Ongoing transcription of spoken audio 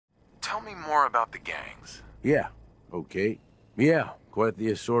Tell me more about the gangs. Yeah, okay. Yeah, quite the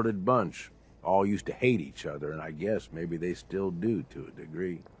assorted bunch. All used to hate each other, and I guess maybe they still do to a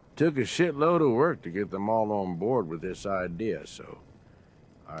degree. Took a shitload of work to get them all on board with this idea, so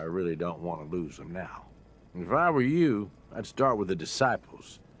I really don't want to lose them now. If I were you, I'd start with the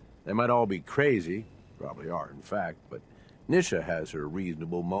disciples. They might all be crazy, probably are in fact, but Nisha has her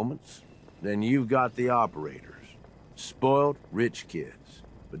reasonable moments. Then you've got the operators. Spoiled, rich kids,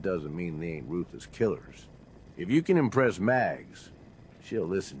 but doesn't mean they ain't ruthless killers. If you can impress Mags, she'll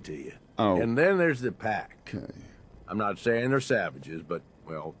listen to you. Oh. And then there's the pack. Okay. I'm not saying they're savages, but,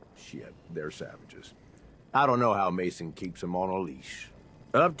 well, shit, they're savages. I don't know how Mason keeps them on a leash.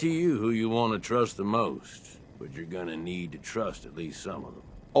 Up to you who you want to trust the most, but you're gonna need to trust at least some of them.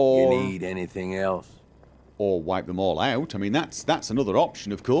 Or... You need anything else? Or wipe them all out. I mean, that's another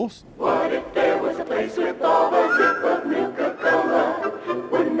option, of course. What if there was a place with all the zip of Nuka-Cola?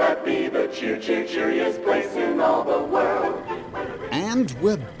 Wouldn't that be the cheeriest place in all the world? And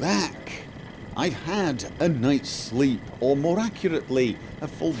we're back. I've had a night's sleep, or more accurately, a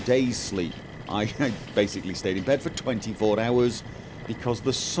full day's sleep. I basically stayed in bed for 24 hours because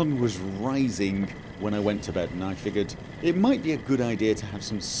the sun was rising when I went to bed, and I figured it might be a good idea to have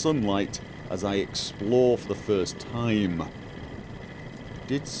some sunlight as I explore for the first time.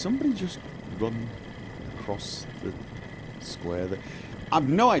 Did somebody just run across the square there? I've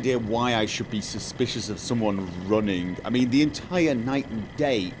no idea why I should be suspicious of someone running. I mean, the entire night and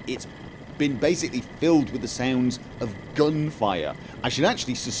day, it's been basically filled with the sounds of gunfire. I should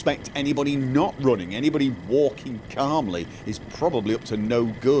actually suspect anybody not running, anybody walking calmly, is probably up to no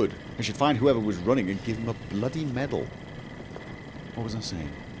good. I should find whoever was running and give them a bloody medal. What was I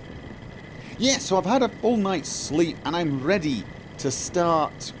saying? Yeah, so I've had a full night's sleep and I'm ready to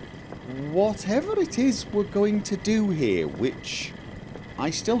start whatever it is we're going to do here, which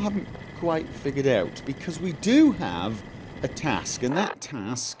I still haven't quite figured out, because we do have a task, and that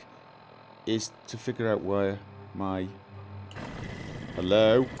task is to figure out where my...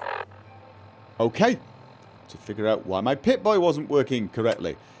 Hello? Okay. To figure out why my Pip-Boy wasn't working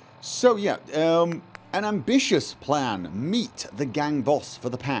correctly. So yeah, an ambitious plan. Meet the gang boss for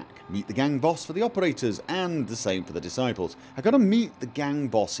the pack. Meet the gang boss for the operators. And the same for the disciples. I've got to meet the gang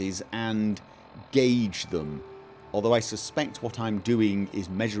bosses and gauge them. Although I suspect what I'm doing is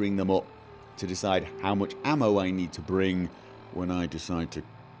measuring them up to decide how much ammo I need to bring when I decide to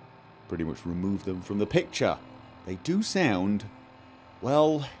pretty much remove them from the picture. They do sound,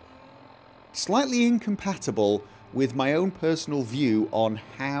 well, slightly incompatible with my own personal view on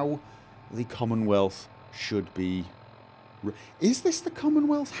how the Commonwealth should be. Is this the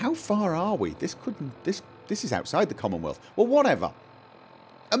Commonwealth? How far are we? This is outside the Commonwealth. Well, whatever.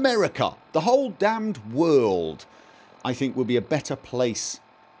 America, the whole damned world, I think will be a better place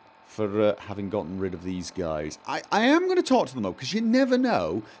for having gotten rid of these guys. I am going to talk to them though, because you never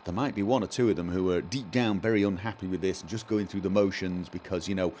know. There might be one or two of them who are deep down very unhappy with this and just going through the motions because,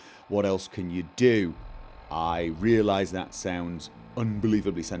 you know, what else can you do? I realise that sounds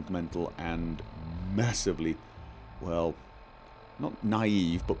unbelievably sentimental and massively, well, not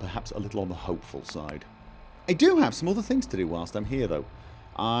naive, but perhaps a little on the hopeful side. I do have some other things to do whilst I'm here though.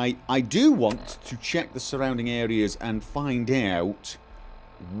 I do want to check the surrounding areas and find out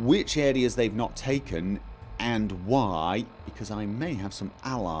which areas they've not taken and why, because I may have some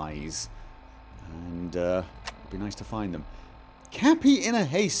allies and it'd be nice to find them. Cappy in a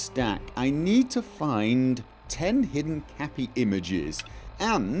haystack. I need to find 10 hidden Cappy images,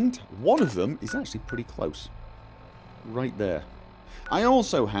 and one of them is actually pretty close. Right there. I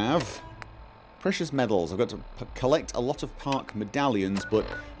also have precious medals. I've got to collect a lot of park medallions, but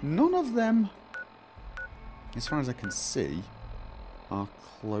none of them, as far as I can see, are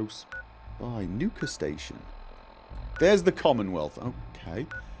close by. Nuka Station. There's the Commonwealth. Okay.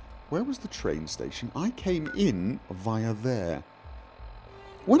 Where was the train station? I came in via there.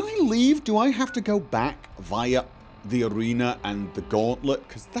 When I leave, do I have to go back via the arena and the gauntlet?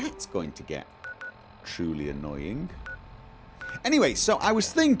 Because that's going to get truly annoying. Anyway, so I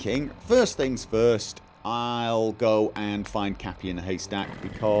was thinking, first things first, I'll go and find Cappy in a haystack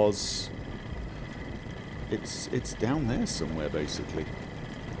because it's down there somewhere, basically.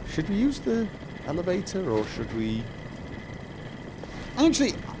 Should we use the elevator or should we...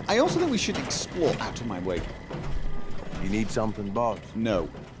 Actually, I also think we should explore out of my way. You need something, boss? No.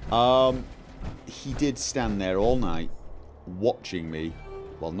 He did stand there all night watching me.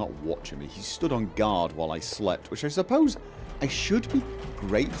 Well, not watching me. He stood on guard while I slept, which I suppose I should be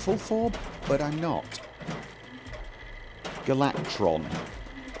grateful for, but I'm not. Galactron.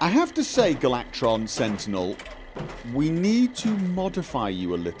 I have to say, Galactron Sentinel, we need to modify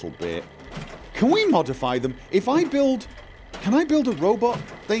you a little bit. Can we modify them? If I build... Can I build a robot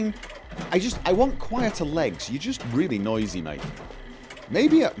thing? I want quieter legs. You're just really noisy, mate.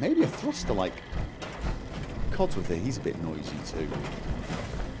 Maybe a thruster like Codsworth here. He's a bit noisy too.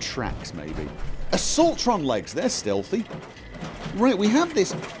 Tracks, maybe. Assaultron legs. They're stealthy. Right, we have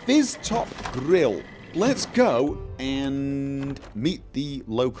this fizz top grill. Let's go and meet the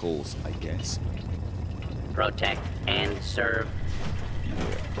locals, I guess. Protect and serve.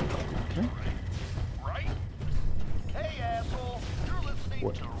 Okay. Right? Hey, asshole. You're listening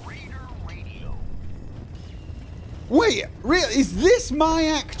What? to Reader Radio. Wait, really? Is this my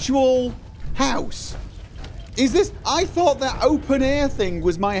actual house? Is this... I thought that open air thing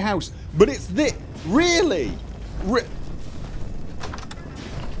was my house, but it's this... Really?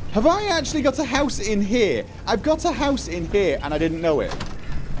 Have I actually got a house in here? I've got a house in here and I didn't know it.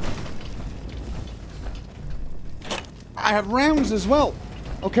 I have rounds as well.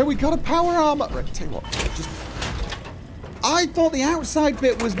 Okay, we got a power armor. Right, tell you what. Just... I thought the outside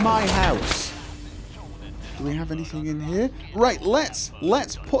bit was my house. Do we have anything in here? Right, let's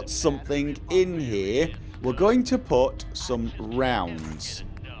put something in here. We're going to put some rounds.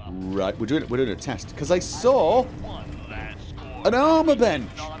 Right, we're doing a test because I saw an armor bench.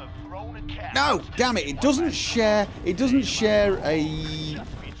 No, damn it! It doesn't share an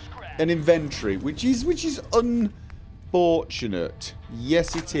inventory, which is unfortunate.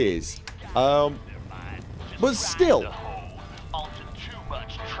 Yes, it is. But still. Too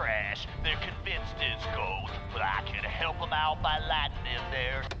much trash. They're convinced it's gold, but I can help them out by lighting them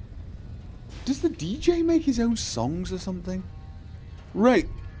there. Does the DJ make his own songs or something? Right.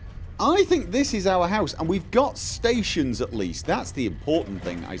 I think this is our house, and we've got stations at least. That's the important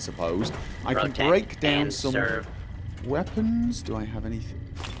thing, I suppose. I can break down some weapons. Do I have anything?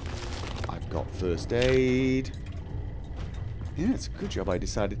 I've got first aid. Yeah, it's a good job I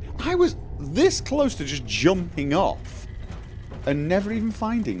decided. I was this close to just jumping off and never even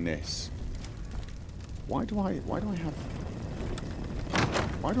finding this. Why do I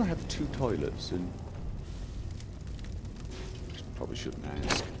have two toilets? And probably shouldn't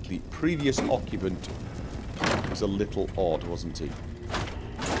ask. The previous occupant was a little odd, wasn't he?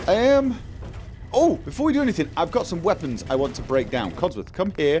 Oh, before we do anything, I've got some weapons I want to break down. Codsworth,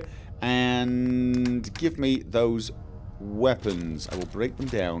 come here and give me those weapons. I will break them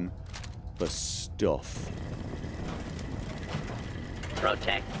down for stuff.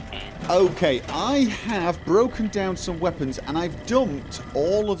 Protect and... Okay, I have broken down some weapons and I've dumped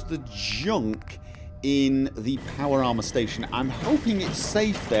all of the junk in the power armor station. I'm hoping it's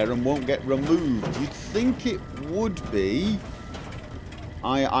safe there and won't get removed. You'd think it would be.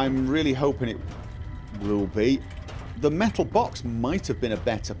 I'm really hoping it will be. The metal box might have been a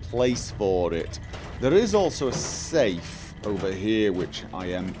better place for it. There is also a safe over here which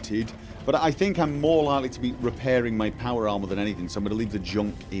I emptied, but I think I'm more likely to be repairing my power armor than anything, so I'm going to leave the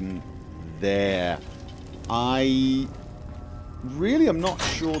junk in there. I really am not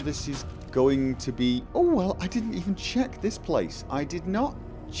sure this is going to be... Oh, well, I didn't even check this place. I did not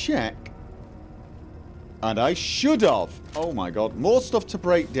check. And I should have. Oh, my God. More stuff to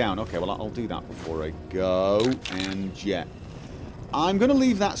break down. Okay, well, I'll do that before I go. And, yeah. I'm going to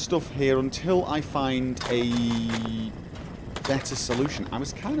leave that stuff here until I find a better solution. I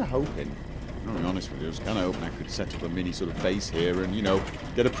was kind of hoping... I'm going to be honest with you. I was kind of hoping I could set up a mini sort of base here and, you know,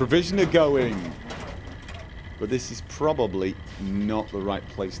 get a provisioner going. But this is probably not the right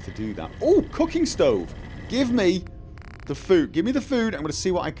place to do that. Oh, cooking stove. Give me the food. Give me the food. I'm going to see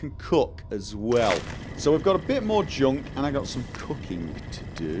what I can cook as well. So we've got a bit more junk and I got some cooking to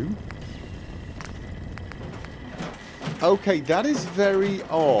do. Okay, that is very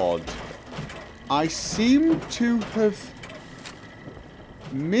odd. I seem to have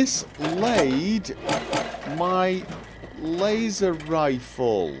mislaid my laser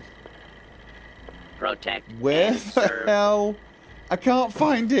rifle. Protect. Where the hell? I can't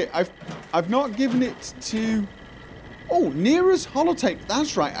find it. I've not given it to... Oh, Nera's holotape.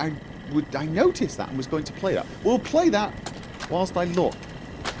 That's right. I noticed that and was going to play that. We'll play that whilst I look.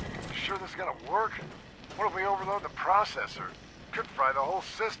 You sure this is gonna work? What if we overload the processor? Could fry the whole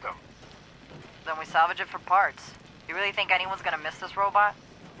system. Then we salvage it for parts. You really think anyone's gonna miss this robot?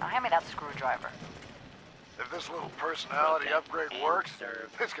 Now hand me that screwdriver. If this little personality upgrade works,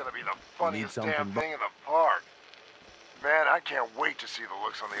 it's gonna be the funniest damn thing in the park. Man, I can't wait to see the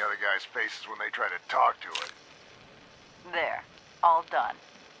looks on the other guys' faces when they try to talk to it. There. All done.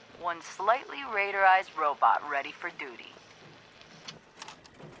 One slightly radarized robot ready for duty.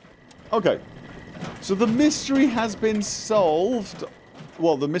 Okay. So the mystery has been solved.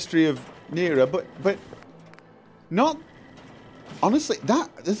 Well, the mystery of Nera, but Not... Honestly,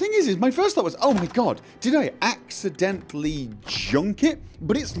 the thing is my first thought was, oh my god, did I accidentally junk it?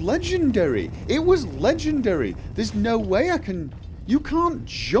 But it's legendary. It was legendary. There's no way I can... You can't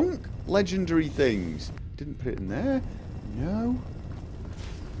junk legendary things. Didn't put it in there. No.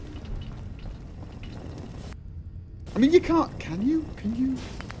 I mean, you can't... Can you? Can you?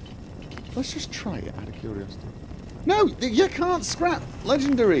 Let's just try it out of curiosity. No, you can't scrap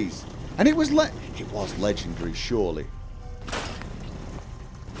legendaries. And it was legendary, surely.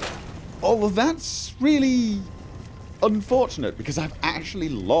 Although that's really unfortunate because I've actually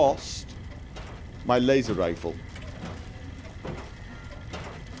lost my laser rifle.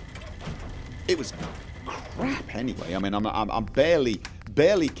 It was crap anyway. I mean, I'm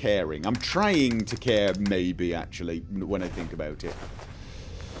barely caring. I'm trying to care, maybe, actually, when I think about it.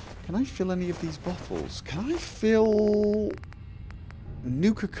 Can I fill any of these bottles? Can I fill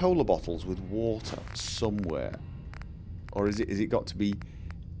Nuka-Cola bottles with water somewhere? Or is it got to be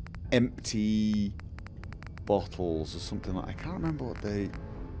empty bottles or something like... I can't remember what they...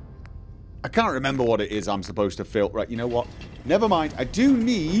 I can't remember what it is I'm supposed to fill. Right, you know what? Never mind. I do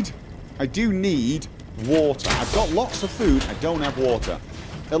need water. I've got lots of food. I don't have water.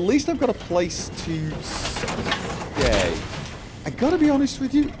 At least I've got a place to stay. I gotta be honest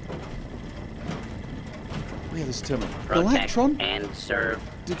with you. Yeah, this terminal. Protect Electron. and serve.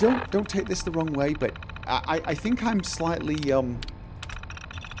 Don't take this the wrong way, but I think I'm slightly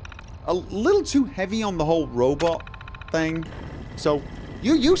a little too heavy on the whole robot thing. So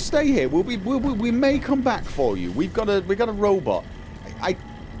you stay here. We may come back for you. We got a robot.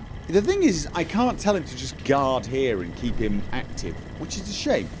 The thing is, I can't tell him to just guard here and keep him active, which is a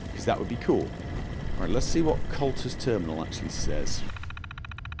shame because that would be cool. All right, let's see what Coulter's terminal actually says.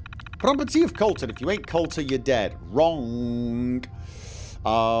 Property of Coulter. If you ain't Coulter, you're dead. Wrong.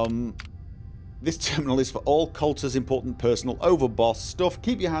 This terminal is for all Coulter's important personal overboss stuff.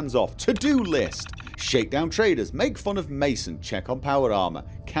 Keep your hands off. To-do list. Shake down traders. Make fun of Mason. Check on power armor.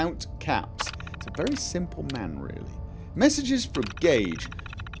 Count caps. It's a very simple man, really. Messages from Gage.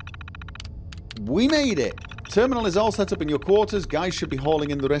 We made it. Terminal is all set up in your quarters. Guys should be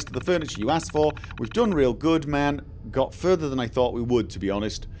hauling in the rest of the furniture you asked for. We've done real good, man. Got further than I thought we would, to be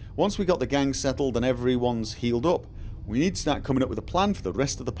honest. Once we got the gang settled and everyone's healed up, we need to start coming up with a plan for the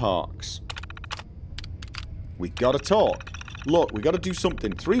rest of the parks. We gotta talk. Look, we gotta do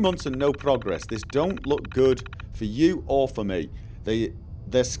something. 3 months and no progress. This don't look good for you or for me.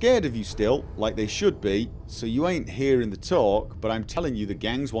 They're scared of you still, like they should be, so you ain't hearing the talk, but I'm telling you the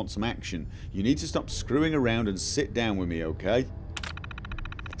gangs want some action. You need to stop screwing around and sit down with me, okay?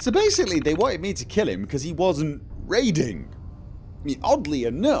 So basically, they wanted me to kill him because he wasn't raiding. I mean, oddly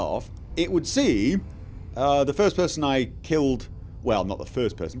enough, it would seem the first person I killed... Well, not the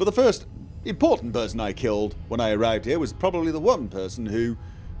first person, but the first important person I killed when I arrived here was probably the one person who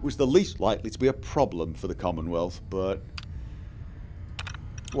was the least likely to be a problem for the Commonwealth, but...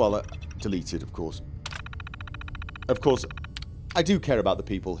 Well, deleted, of course. Of course, I do care about the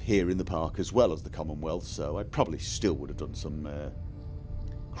people here in the park as well as the Commonwealth, so I probably still would have done some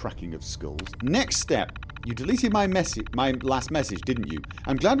cracking of skulls. Next step. You deleted my last message, didn't you?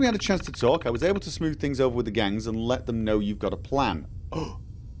 I'm glad we had a chance to talk. I was able to smooth things over with the gangs and let them know you've got a plan. Oh,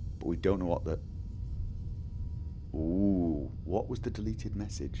 but we don't know what the... Ooh, what was the deleted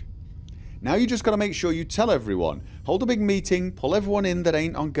message? Now you just got to make sure you tell everyone. Hold a big meeting, pull everyone in that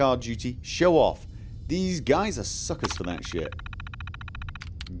ain't on guard duty, show off. These guys are suckers for that shit.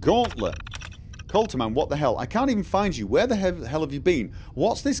 Gauntlet. Coulter, man, what the hell? I can't even find you. Where the hell have you been?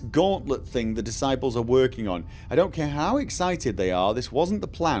 What's this gauntlet thing the disciples are working on? I don't care how excited they are. This wasn't the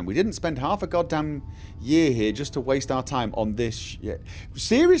plan. We didn't spend half a goddamn year here just to waste our time on this shit.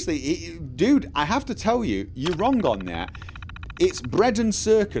 Seriously, dude, I have to tell you, you're wrong on that. It's bread and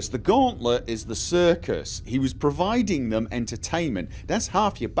circus. The gauntlet is the circus. He was providing them entertainment. That's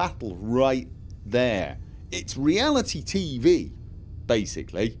half your battle right there. It's reality TV,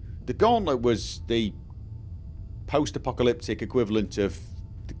 basically. The gauntlet was the post-apocalyptic equivalent of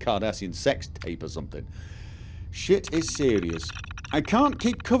the Cardassian sex tape or something. Shit is serious. I can't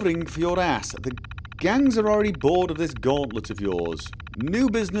keep covering for your ass. The gangs are already bored of this gauntlet of yours. New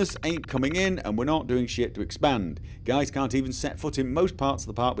business ain't coming in, and we're not doing shit to expand. Guys can't even set foot in most parts of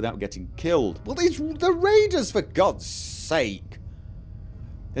the park without getting killed. Well, they're raiders, for God's sake.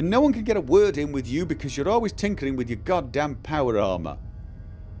 And no one can get a word in with you because you're always tinkering with your goddamn power armor.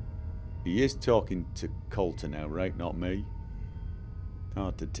 He is talking to Coulter now, right? Not me.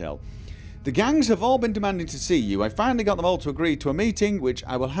 Hard to tell. The gangs have all been demanding to see you. I finally got them all to agree to a meeting, which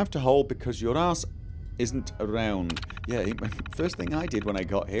I will have to hold because your ass isn't around. Yeah, first thing I did when I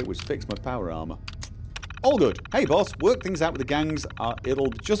got here was fix my power armor. All good. Hey, boss, work things out with the gangs.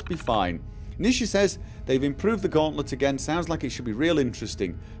 It'll just be fine. Nisha says they've improved the gauntlet again. Sounds like it should be real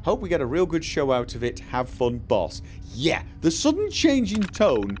interesting. Hope we get a real good show out of it. Have fun, boss. Yeah, the sudden change in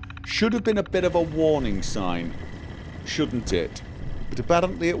tone should have been a bit of a warning sign. Shouldn't it? But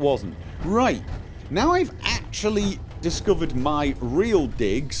apparently it wasn't. Right. Now I've actually discovered my real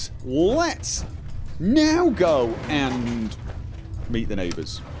digs. Let's now go and meet the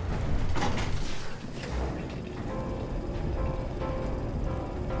neighbours.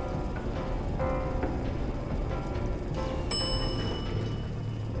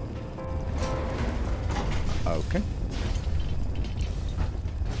 Okay.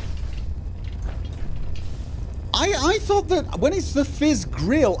 I thought that when it's the Fizz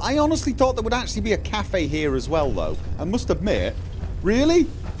Grill, I honestly thought there would actually be a cafe here as well, though. I must admit. Really?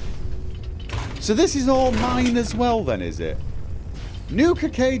 So this is all mine as well, then, is it?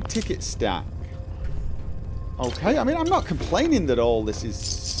 Nuka-Cade ticket stack. Okay, I mean, I'm not complaining that all this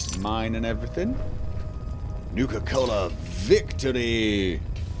is mine and everything. Nuka-Cola victory.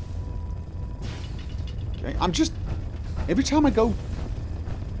 Okay, I'm just... Every time I go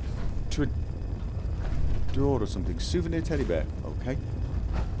to a door or something, souvenir teddy bear. Okay.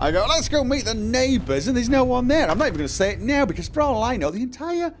 I go, let's go meet the neighbours, and there's no one there. I'm not even going to say it now, because for all I know, the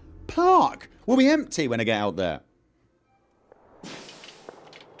entire park will be empty when I get out there.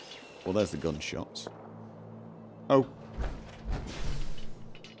 Well, there's the gunshots. Oh.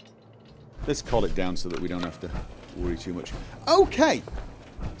 Let's call it down so that we don't have to worry too much. Okay.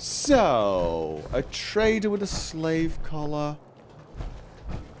 So, a trader with a slave collar.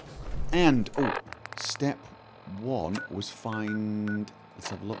 And, oh, step 1 was find, let's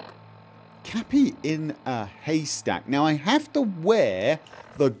have a look. Cappy in a haystack. Now, I have to wear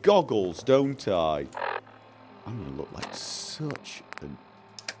the goggles, don't I? I'm going to look like such an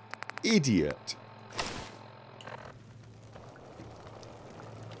idiot.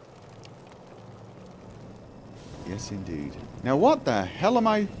 Yes, indeed. Now, what the hell am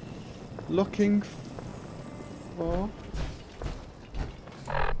I looking for?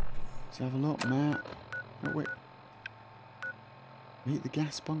 Let's have a look, map. Oh, wait. Meet the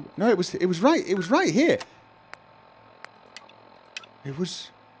gas pump. No, it was right. It was right here. It was...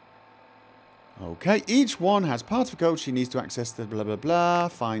 Okay, each one has parts of a code she needs to access the blah, blah, blah.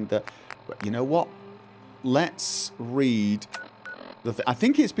 Find the... You know what? Let's read... I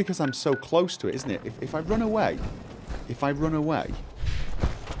think it's because I'm so close to it, isn't it? If I run away... If I run away...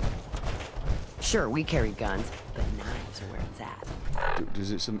 Sure, we carry guns, but knives are where it's at.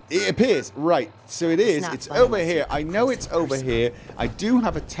 Does it some... It appears. Right, so it is. It's over here. I know it's over here. I do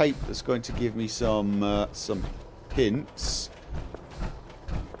have a tape that's going to give me some hints.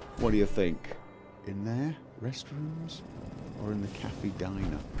 What do you think? In there? Restrooms? Or in the cafe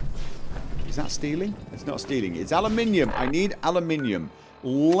diner? Is that stealing? It's not stealing. It's aluminium. I need aluminium.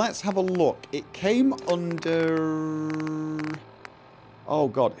 Let's have a look. It came under... Oh,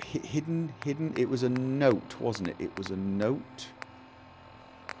 God. Hidden. It was a note, wasn't it? It was a note.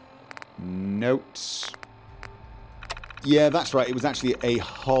 Notes. Yeah, that's right. It was actually a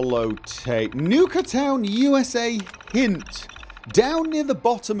holotape. Nuka-Town, USA hint. Down near the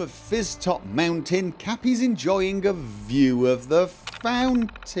bottom of Fizztop Mountain, Cappy's enjoying a view of the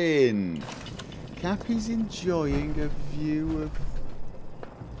fountain. Cappy's enjoying a view of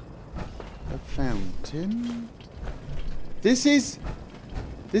the fountain. This is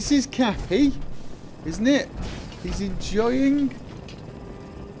Cappy, isn't it? He's enjoying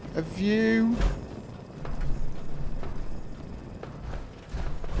a view.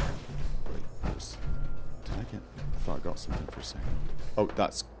 I thought I got something for a second. Oh,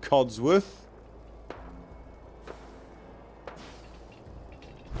 that's Codsworth.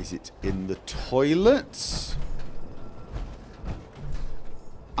 Is it in the toilets?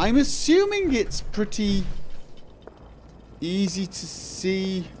 I'm assuming it's pretty easy to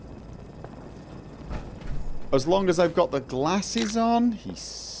see. As long as I've got the glasses on, he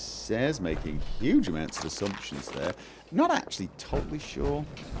says, making huge amounts of assumptions there. Not actually totally sure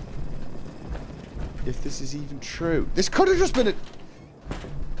if this is even true. This could have just been a...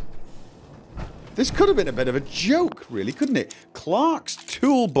 This could have been a bit of a joke, really, couldn't it? Clark's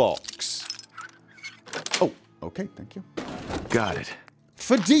toolbox. Oh, okay, thank you. Got it.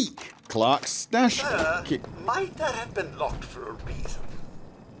 Fadik, Clark's stash. Might that have been locked for a reason?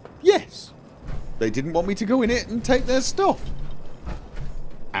 Yes. They didn't want me to go in it and take their stuff.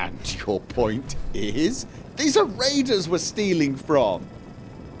 And your point is, these are raiders we're stealing from.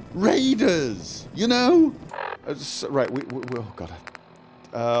 Raiders, you know? Right, oh,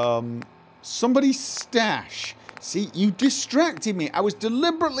 God. Somebody's stash. See, you distracted me. I was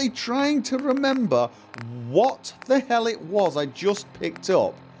deliberately trying to remember what the hell it was I just picked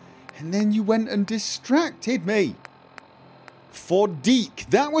up. And then you went and distracted me. Fordeek.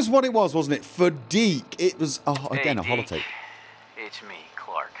 That was what it was, wasn't it? Fordeek. It was, again, a holotape. It's me,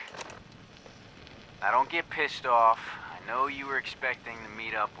 Clark. Now don't get pissed off. I know you were expecting to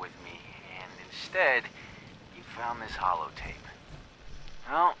meet up with me, and instead, you found this holotape.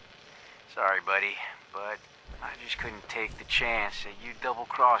 Well, sorry, buddy, but I just couldn't take the chance that you'd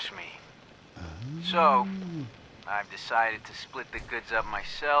double-cross me. So, I've decided to split the goods up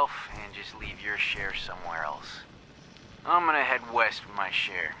myself and just leave your share somewhere else. I'm gonna head west with my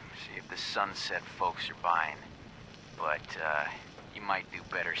share, see if the Sunset folks are buying. But, you might do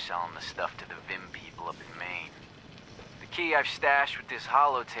better selling the stuff to the Vim people up in Maine. The key I've stashed with this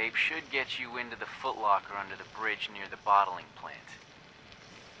holotape should get you into the Foot Locker under the bridge near the bottling plant.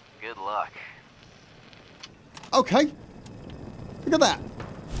 Good luck. Okay. Look at that.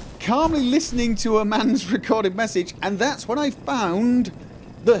 Calmly listening to a man's recorded message, and that's when I found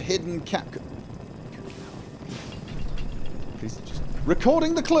the hidden cap. Please just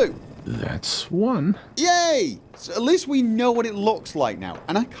recording the clue. That's one. Yay! So at least we know what it looks like now.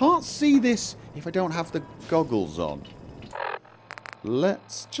 And I can't see this if I don't have the goggles on.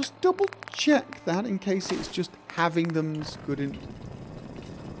 Let's just double check that in case it's just having them's good in...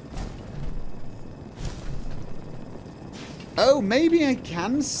 Oh, maybe I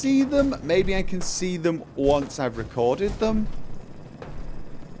can see them. Maybe I can see them once I've recorded them.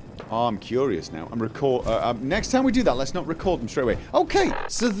 Oh, I'm curious now. Next time we do that, let's not record them straight away. Okay,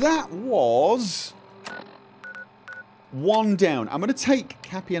 so that was one down. I'm going to take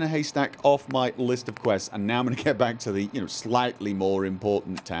Cappy in a Haystack off my list of quests, and now I'm going to get back to the, slightly more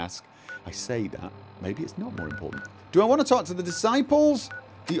important task. I say that. Maybe it's not more important. Do I want to talk to the disciples,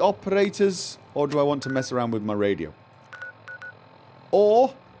 the operators, or do I want to mess around with my radio?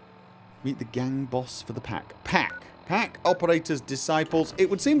 Or meet the gang boss for the pack. Pack, operators, disciples. It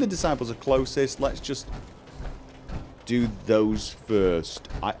would seem the disciples are closest. Let's just do those first.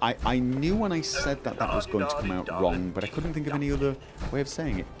 I knew when I said that was going to come out wrong, but I couldn't think of any other way of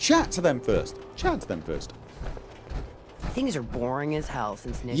saying it. Chat to them first. Things are boring as hell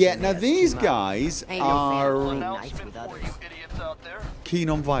since Nick. Yeah, now these guys are nice with others. keen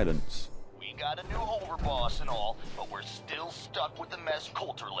on violence. We got a new overboss and all, but we're still stuck with the mess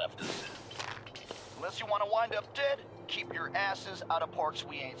Coulter left us in. Unless you want to wind up dead, keep your asses out of parts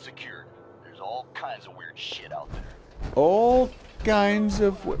we ain't secured. There's all kinds of weird shit out there. All kinds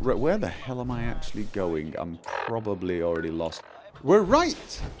of... Where the hell am I actually going? I'm probably already lost. We're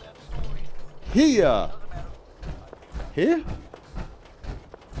right! Here! Here?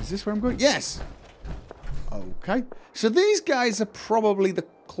 Is this where I'm going? Yes! Okay. So these guys are probably the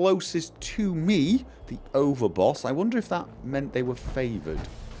closest to me, the overboss. I wonder if that meant they were favoured.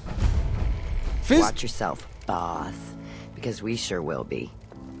 Watch yourself, boss, because we sure will be.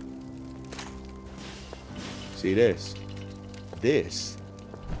 See this? This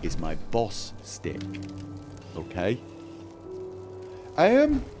is my boss stick. Okay?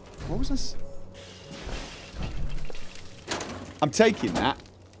 What was this? I'm taking that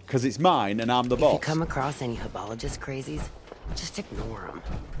because it's mine and I'm the boss. If you come across any Hubologist crazies, just ignore them.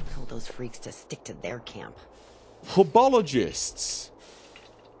 Tell those freaks to stick to their camp. Hubologists.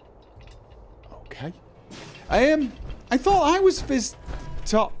 Okay. I thought I was Fizz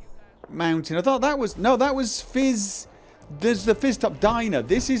Top Mountain. I thought that was... No, that was Fizz... There's the Fizz Top Diner.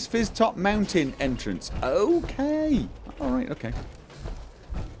 This is Fizz Top Mountain entrance. Okay. Alright, okay.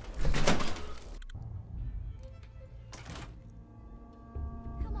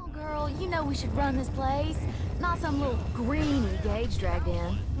 Come on, girl. You know we should run this place. Not some little greenie Gage dragged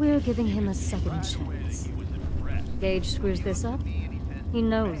in. We're giving him a second chance. Gage screws this up, he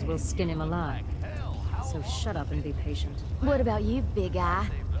knows we'll skin him alive. So shut up and be patient. What about you, big guy?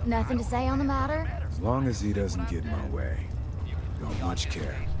 Nothing to say on the matter? As long as he doesn't get in my way. Don't much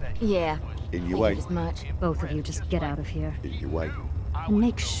care. Yeah. In your way. As much. Both of you just get out of here. In your way. And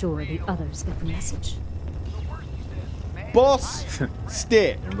make sure the others get the message. Boss!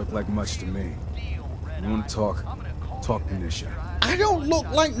 Stick! Don't look like much to me. You want to talk? Talk to Nisha. I don't look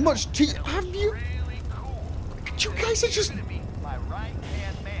like much to you. Have you? You guys are just...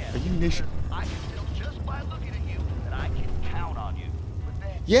 Are you Nisha?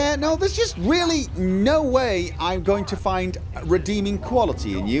 Yeah, no, there's just really no way I'm going to find redeeming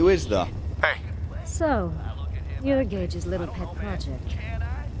quality in you, is there? Hey. So, you're Gage's little pet project.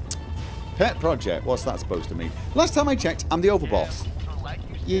 Pet project? What's that supposed to mean? Last time I checked, I'm the overboss.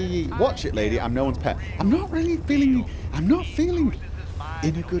 Yeah, watch it, lady. I'm no one's pet. I'm not feeling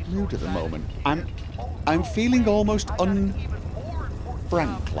in a good mood at the moment. I'm feeling almost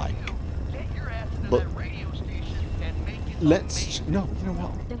unfrank-like. But let's... No, you know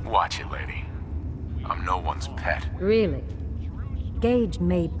what? Watch it, lady. I'm no one's pet. Really? Gage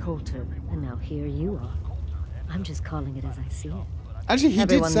made Coulter, and now here you are. I'm just calling it as I see it. Actually, he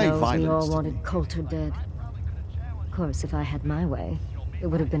did say violence. We all violence. wanted Coulter dead. Of course, if I had my way, it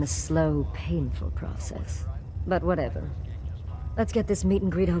would have been a slow, painful process. But whatever. Let's get this meet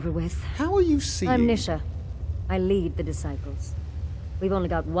and greet over with. How are you seeing? I'm Nisha. I lead the Disciples. We've only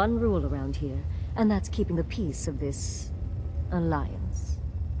got one rule around here, and that's keeping the peace of this... alliance.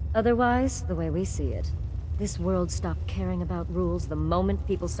 Otherwise, the way we see it, this world stopped caring about rules the moment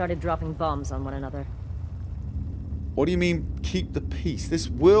people started dropping bombs on one another. What do you mean, keep the peace? This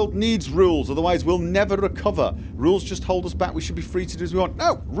world needs rules, otherwise we'll never recover. Rules just hold us back. We should be free to do as we want.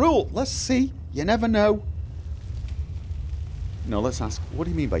 No, rule! Let's see. You never know. No, let's ask, what do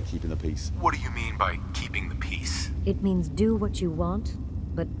you mean by keeping the peace? What do you mean by keeping the peace? It means do what you want,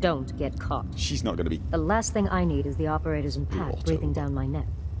 but don't get caught. She's not going to be... The last thing I need is the operators in pack breathing down my neck.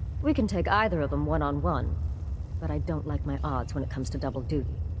 We can take either of them one-on-one, but I don't like my odds when it comes to double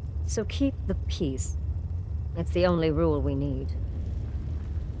duty. So keep the peace. It's the only rule we need.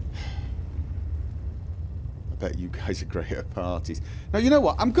 I bet you guys are great at parties. Now, you know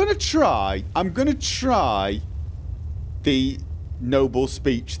what? I'm going to try the noble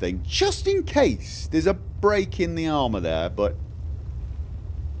speech thing, just in case there's a break in the armor there, but...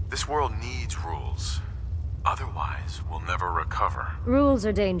 This world needs rules. Otherwise, we'll never recover. Rules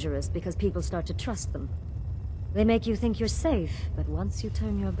are dangerous because people start to trust them. They make you think you're safe, but once you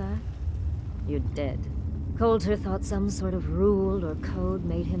turn your back, you're dead. Coulter thought some sort of rule or code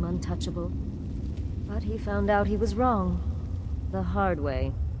made him untouchable. But he found out he was wrong. The hard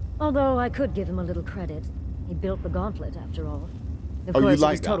way. Although I could give him a little credit. He built the gauntlet, after all. Of course, it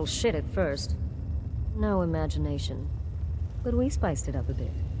was total shit at first. No imagination. But we spiced it up a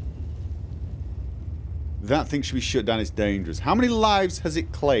bit. That thing should be shut down. It's dangerous. How many lives has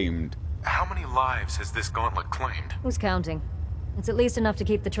it claimed? How many lives has this gauntlet claimed? Who's counting? It's at least enough to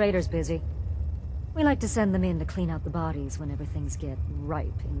keep the traders busy. We like to send them in to clean out the bodies whenever things get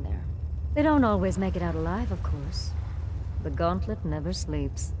ripe in there. They don't always make it out alive, of course. The gauntlet never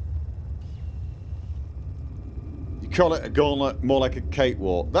sleeps. You call it a gauntlet, more like a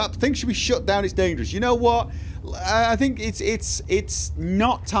cakewalk. That thing should be shut down. It's dangerous. You know what? I think it's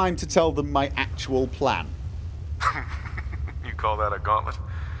not time to tell them my actual plan. You call that a gauntlet?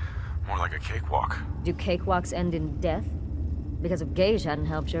 More like a cakewalk. Do cakewalks end in death? Because if Gage hadn't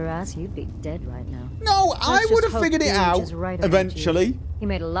helped your ass, you'd be dead right now. No, I would have figured it out eventually. He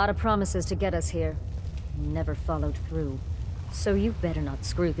made a lot of promises to get us here. He never followed through. So you better not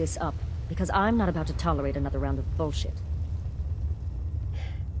screw this up, because I'm not about to tolerate another round of bullshit.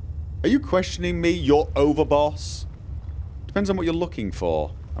 Are you questioning me, your overboss? Depends on what you're looking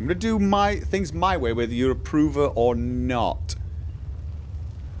for. I'm going to do things my way, whether you approve or not.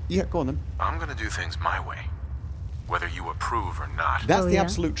 Yeah, go on then. I'm going to do things my way, whether you approve or not. That's the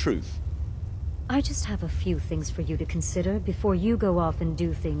absolute truth. I just have a few things for you to consider before you go off and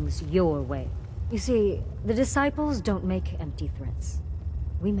do things your way. You see, the Disciples don't make empty threats.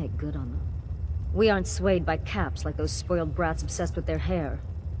 We make good on them. We aren't swayed by caps like those spoiled brats obsessed with their hair,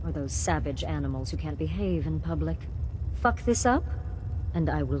 or those savage animals who can't behave in public. Fuck this up, and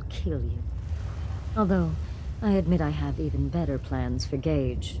I will kill you. Although, I admit I have even better plans for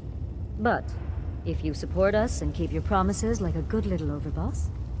Gage. But, if you support us and keep your promises like a good little overboss,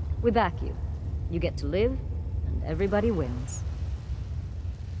 we back you. You get to live, and everybody wins.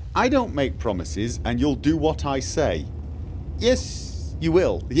 I don't make promises, and you'll do what I say. Yes, you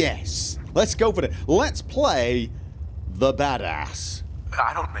will. Yes. Let's go for it. Let's play the badass.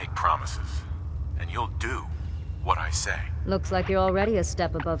 I don't make promises, and you'll do what I say. Looks like you're already a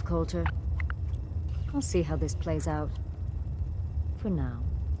step above Coulter. I'll see how this plays out. For now.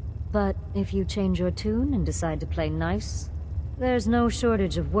 But if you change your tune and decide to play nice, there's no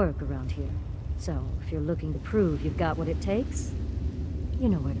shortage of work around here. So, if you're looking to prove you've got what it takes, you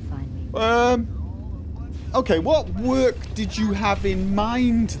know where to find me. Okay, what work did you have in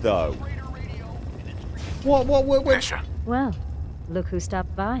mind, though? What? Well, look who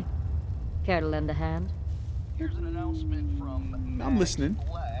stopped by. Care to lend a hand? Here's an announcement from... I'm listening.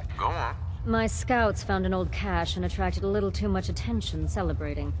 Go on. My scouts found an old cache and attracted a little too much attention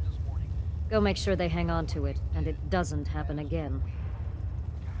celebrating. Go make sure they hang on to it, and it doesn't happen again.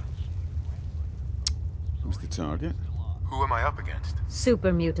 Who's the target? Who am I up against?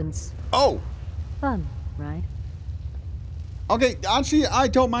 Super mutants. Oh! Fun, right? Okay, actually, I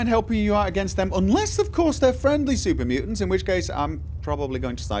don't mind helping you out against them, unless, of course, they're friendly super mutants, in which case I'm probably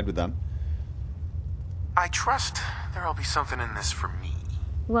going to side with them. I trust there'll be something in this for me.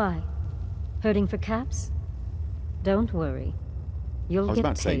 Why? Hurting for caps? Don't worry. You'll I was get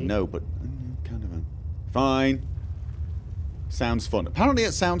about to say paid. no, but kind of a... Fine. Sounds fun. Apparently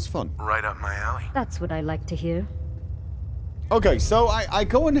it sounds fun. Right up my alley. That's what I like to hear. Okay, so I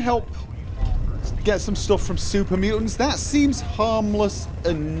go and help get some stuff from Super Mutants. That seems harmless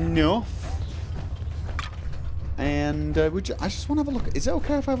enough. And I just want to have a look. Is it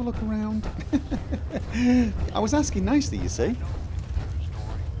okay if I have a look around? I was asking nicely, you see.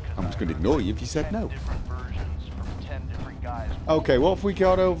 I'm just going to ignore you if you said no. Okay, what have we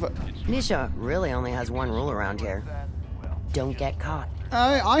got over... Nisha really only has one rule around here. Don't get caught.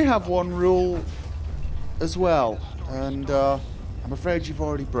 I have one rule as well, and I'm afraid you've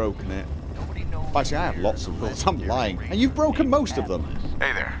already broken it. Actually, I have lots of rules. I'm lying. And you've broken most of them.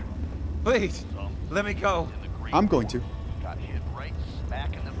 Hey there. Please, let me go. I'm going to.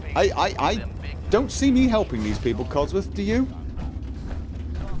 I don't see me helping these people, Codsworth, do you?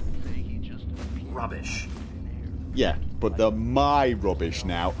 Rubbish. Yeah, but they're my rubbish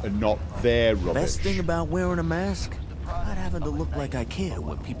now, and not their rubbish. Best thing about wearing a mask? Not having to look like I care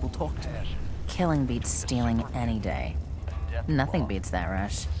when people talk to me. Killing beats stealing any day. Nothing beats that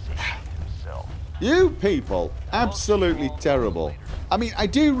rush. You people, absolutely terrible. I mean, I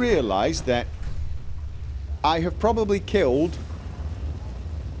do realise that I have probably killed,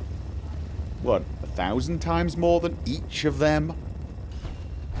 what, 1,000 times more than each of them?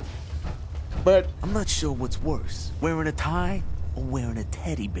 But I'm not sure what's worse, wearing a tie or wearing a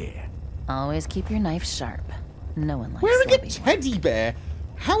teddy bear. Always keep your knife sharp. No one likes wearing sloppy. a teddy bear?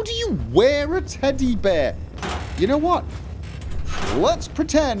 How do you wear a teddy bear? You know what? Let's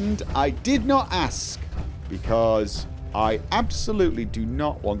pretend I did not ask, because I absolutely do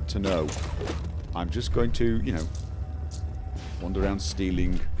not want to know. I'm just going to, you know, wander around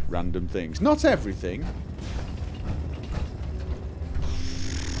stealing random things. Not everything.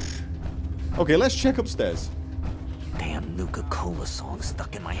 Okay, let's check upstairs. Damn Nuka-Cola song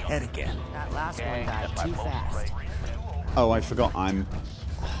stuck in my head again. That last one died too fast. Oh, I forgot I'm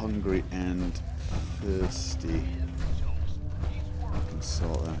hungry and thirsty. I can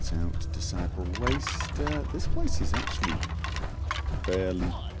sort that out. Disciple waste. This place is actually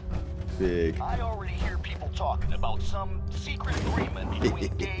fairly big. I already hear people talking about some secret agreement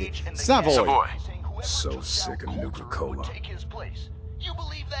between Gage and the Savoy. Savoy. So sick of Nuka-Cola. take his place. You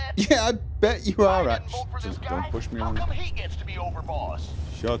believe that? Yeah, I bet you are, actually. Don't push me on. How come he gets to be overboss?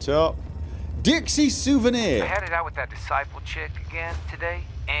 Shut up. Dixie Souvenir. I had it out with that disciple chick again today,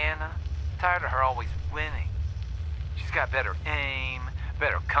 Anna. Tired of her always winning. She's got better aim,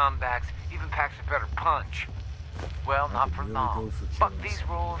 better comebacks, even packs a better punch. Well, not for long. Fuck these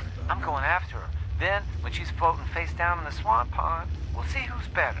rules. I'm going after her. Then, when she's floating face down in the swamp pond, we'll see who's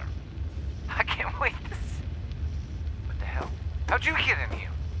better. I can't wait to see. What the hell? How'd you get in here?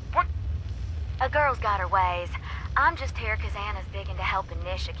 What? A girl's got her ways. I'm just here because Anna's big into helping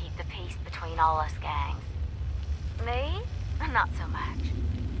Nisha keep the peace between all us gangs. Me? Not so much.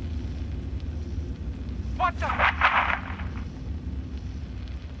 What the?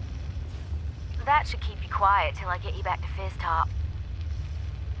 That should keep you quiet till I get you back to Fizz Top.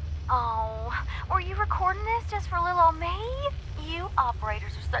 Oh, were you recording this just for little old me? You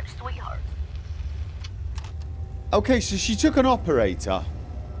operators are such sweethearts. Okay, so she took an operator.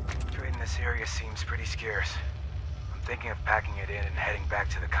 Trade in this area seems pretty scarce. I'm thinking of packing it in and heading back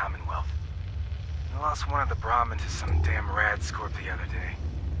to the Commonwealth. I lost one of the Brahmins to some damn rad scorp the other day.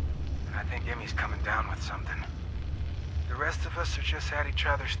 And I think Emmy's coming down with something. The rest of us are just at each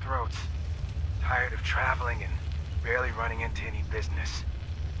other's throats. Tired of traveling and barely running into any business.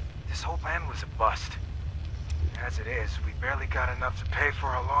 This whole plan was a bust. As it is, we barely got enough to pay for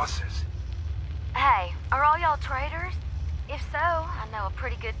our losses. Hey, are all y'all traders? If so, I know a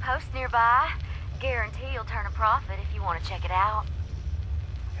pretty good post nearby. Guarantee you'll turn a profit if you want to check it out.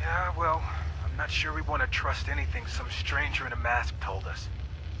 Yeah, well, I'm not sure we want to trust anything some stranger in a mask told us.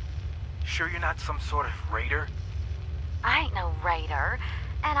 Sure you're not some sort of raider? I ain't no raider,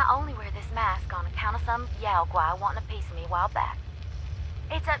 and I only wear this mask on account of some Yao guy wanting a piece of me a while back.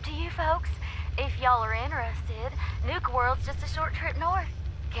 It's up to you folks. If y'all are interested, Nuka-World's just a short trip north.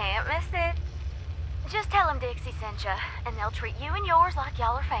 Can't miss it. Just tell them Dixie sent ya, and they'll treat you and yours like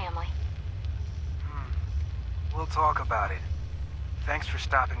y'all are family. We'll talk about it. Thanks for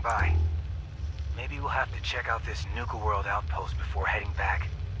stopping by. Maybe we'll have to check out this Nuka-World outpost before heading back.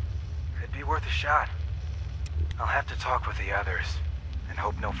 Could be worth a shot. I'll have to talk with the others, and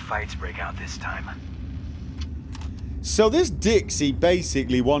hope no fights break out this time. So this Dixie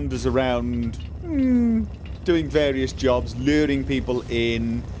basically wanders around doing various jobs, luring people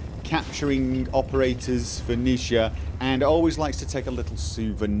in, capturing operators for Nisha and always likes to take a little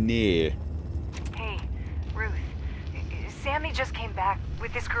souvenir. Hey, Ruth. Sammy just came back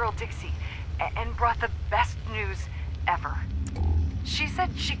with this girl Dixie and brought the best news ever. She said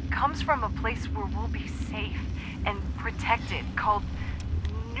she comes from a place where we'll be safe and protected called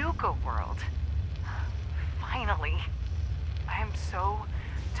Nuka-World. Finally. I am so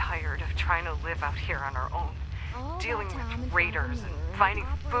tired of trying to live out here on our own. Dealing with raiders and finding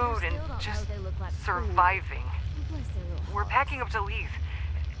food and just surviving. We're packing up to leave,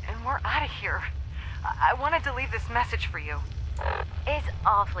 and we're out of here. I wanted to leave this message for you. It's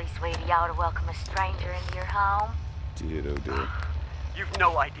awfully sweet of y'all to welcome a stranger into your home. Dear, oh dear. You've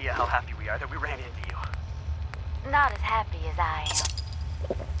no idea how happy we are that we ran into you. Not as happy as I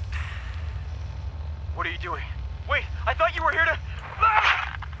am. What are you doing? Wait, I thought you were here to...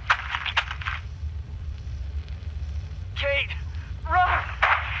 Ah! Kate, run!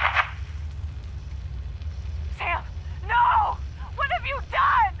 Sam, no! What have you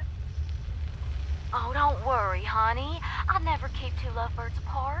done? Oh, don't worry, honey. I'll never keep two lovebirds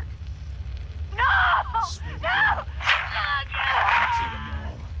apart. No! No!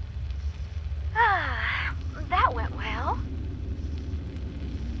 That went well.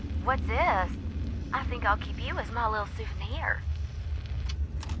 What's this? I think I'll keep you as my little souvenir.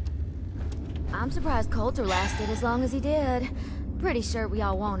 I'm surprised Coulter lasted as long as he did. Pretty sure we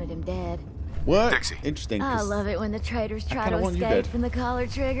all wanted him dead. What? Dixie. Interesting. I love it when the traitors try to escape from the collar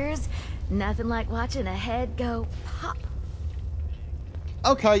triggers. Nothing like watching a head go pop.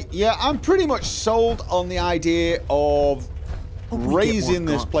 Okay, yeah, I'm pretty much sold on the idea of raising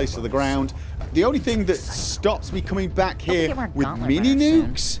this place to the ground. The only thing that stops me coming back here with mini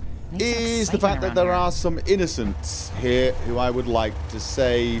nukes is the fact that there are some innocents here who I would like to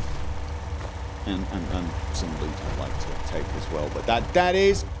save. And some loot I'd like to take as well. But that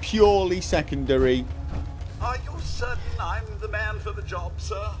is purely secondary. Are you certain I'm the man for the job,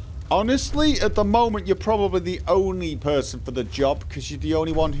 sir? Honestly, at the moment, you're probably the only person for the job because you're the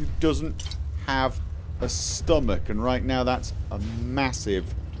only one who doesn't have a stomach. And right now, that's a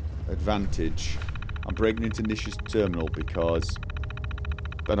massive advantage. I'm breaking into Nisha's terminal because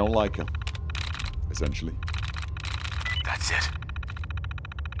I don't like her, essentially. That's it.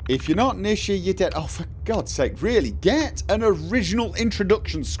 If you're not Nisha, you're dead. Oh, for God's sake, really? Get an original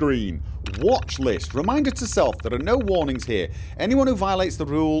introduction screen. Watch list. Reminder to self, there are no warnings here. Anyone who violates the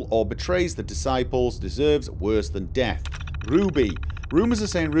rule or betrays the disciples deserves worse than death. Ruby. Rumours are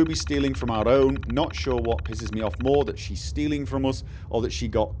saying Ruby's stealing from our own. Not sure what pisses me off more, that she's stealing from us or that she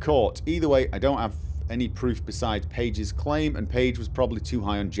got caught. Either way, I don't have any proof besides Paige's claim, and Paige was probably too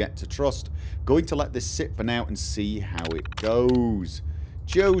high on Jet to trust. Going to let this sit for now and see how it goes.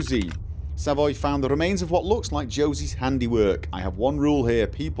 Josie. Savoy found the remains of what looks like Josie's handiwork. I have one rule here,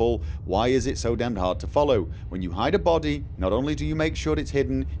 people. Why is it so damned hard to follow? When you hide a body, not only do you make sure it's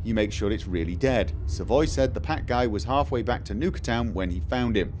hidden, you make sure it's really dead. Savoy said the Pat guy was halfway back to Nuka Town when he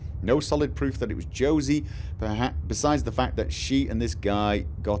found him. No solid proof that it was Josie, besides the fact that she and this guy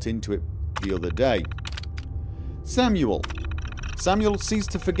got into it the other day. Samuel. Samuel seems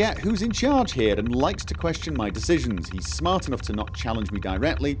to forget who's in charge here and likes to question my decisions. He's smart enough to not challenge me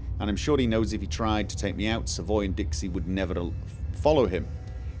directly, and I'm sure he knows if he tried to take me out, Savoy and Dixie would never follow him.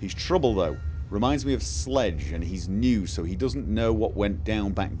 He's trouble, though. Reminds me of Sledge, and he's new, so he doesn't know what went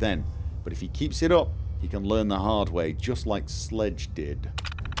down back then. But if he keeps it up, he can learn the hard way, just like Sledge did.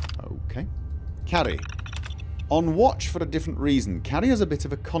 Okay. Carrie. On watch for a different reason. Carrie has a bit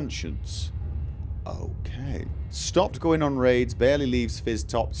of a conscience. Okay. Stopped going on raids, barely leaves Fizz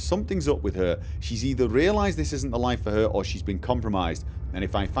Top. Something's up with her. She's either realised this isn't the life for her or she's been compromised. And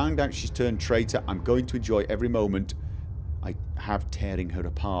if I find out she's turned traitor, I'm going to enjoy every moment I have tearing her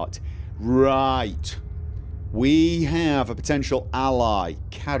apart. Right. We have a potential ally.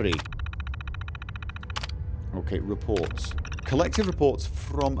 Carrie. Okay, reports. Collective reports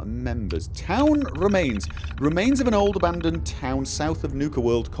from members. Town remains. Remains of an old abandoned town south of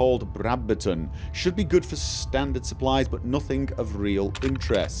Nuka-World called Brabberton. Should be good for standard supplies, but nothing of real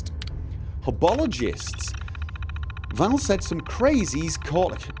interest. Herbologists. Val said some crazies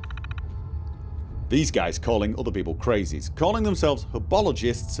call... These guys calling other people crazies. Calling themselves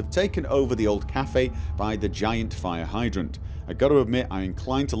herbologists have taken over the old cafe by the giant fire hydrant. I gotta admit, I'm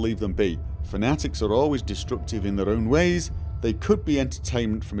inclined to leave them be. Fanatics are always destructive in their own ways. They could be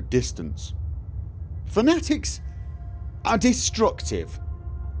entertainment from a distance. Fanatics are destructive.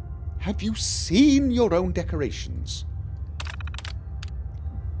 Have you seen your own decorations?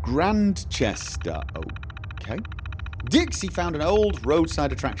 Grandchester. Okay. Dixie found an old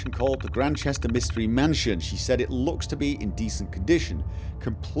roadside attraction called the Grantchester Mystery Mansion. She said it looks to be in decent condition,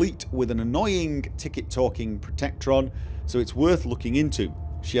 complete with an annoying ticket-talking Protectron, so it's worth looking into.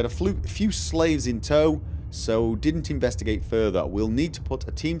 She had a few slaves in tow, so didn't investigate further. We'll need to put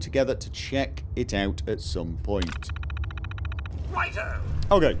a team together to check it out at some point. Righto!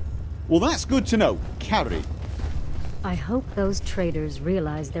 Okay, well that's good to know. Carrie. I hope those traitors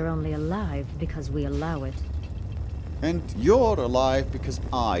realize they're only alive because we allow it. And you're alive because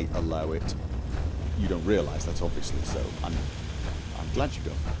I allow it. You don't realise that's obviously so. I'm glad you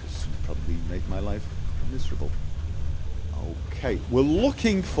don't, because you probably make my life miserable. Okay, we're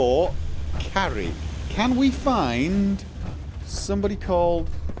looking for Carrie. Can we find somebody called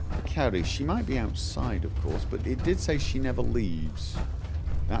Carrie? She might be outside, of course, but it did say she never leaves.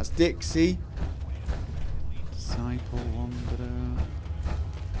 That's Dixie. Disciple Wanderer.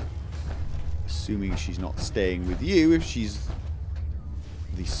 Assuming she's not staying with you if she's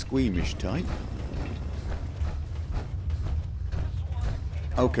the squeamish type.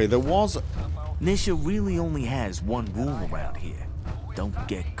 Okay, there was... Nisha really only has one rule around here. Don't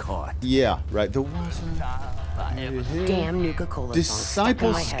get caught. Yeah, right, there was a... Damn Nuka-Cola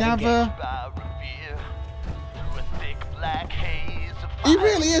Disciple Scaver. He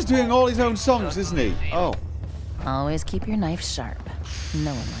really is doing all his own songs, isn't he? Oh. Always keep your knife sharp.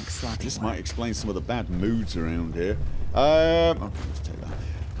 No one likes sloppy. This might explain some of the bad moods around here. Okay, let's take that.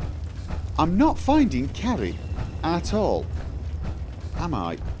 I'm not finding Carrie at all. Am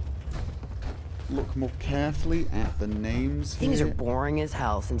I? Look more carefully at the names Things here. are boring as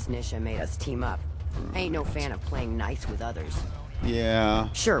hell since Nisha made us team up. I ain't no fan of playing nice with others. Yeah.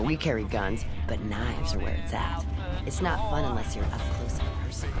 Sure, we carry guns, but knives are where it's at. It's not fun unless you're up close and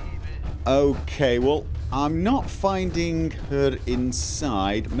personal. Okay, well, I'm not finding her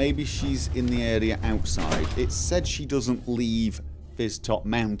inside. Maybe she's in the area outside. It said she doesn't leave Fizztop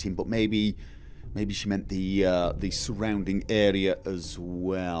Mountain, but maybe she meant the surrounding area as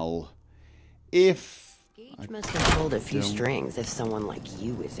well. If Gage must have pulled a few strings if someone like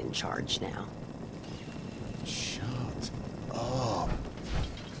you is in charge now. Shut up.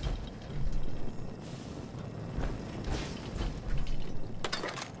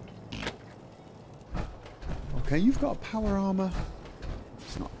 Okay, you've got a power armor.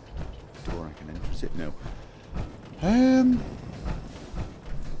 It's not a door I can enter, is it? No.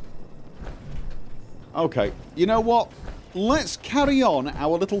 Okay, you know what? Let's carry on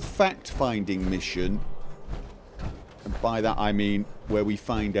our little fact-finding mission. And by that I mean where we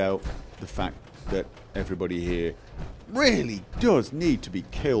find out the fact that everybody here really does need to be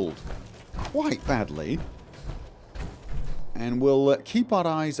killed quite badly. And we'll keep our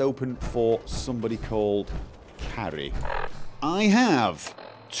eyes open for somebody called Carrie. I have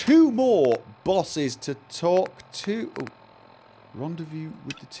 2 more bosses to talk to. Oh, rendezvous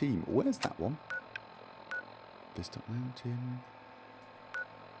with the team. Where's that one? Fizztop Mountain.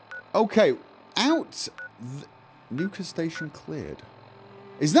 Okay, out. Nuka Station cleared.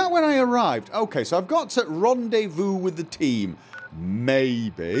 Is that when I arrived? Okay, so I've got to rendezvous with the team.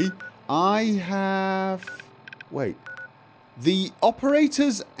 Maybe. I have... Wait. The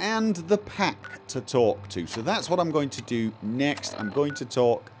operators and the pack to talk to. So that's what I'm going to do next. I'm going to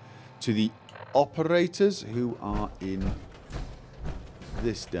talk to the operators who are in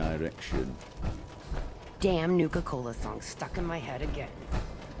this direction. Damn Nuka-Cola song stuck in my head again.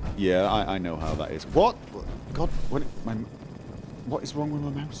 Yeah, I know how that is. What? God, what is wrong with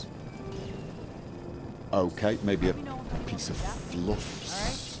my mouse? Okay, maybe a piece of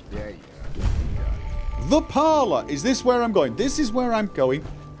fluff. Yeah. The parlor! Is this where I'm going? This is where I'm going.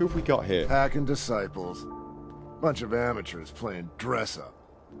 Who have we got here? Pack and disciples. Bunch of amateurs playing dress-up.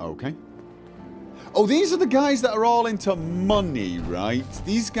 Okay. Oh, these are the guys that are all into money, right?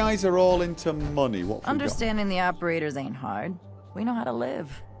 These guys are all into money. What have we got? Understanding the operators ain't hard. We know how to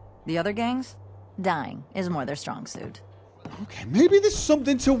live. The other gangs? Dying is more their strong suit. Okay, maybe there's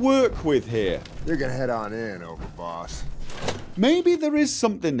something to work with here. You can head on in, Overboss. Maybe there is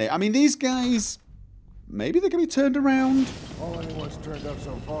something there. I mean, these guys... Maybe they can be turned around. All anyone's turned up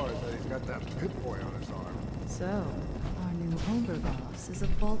so far is that he's got that pit boy on his arm. So, our new overboss is a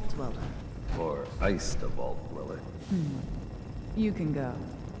vault dweller. Or iced a vault dweller. You can go.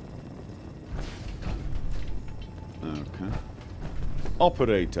 Okay.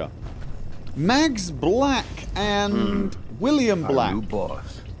 Operator. Mags Black and William Black. Our new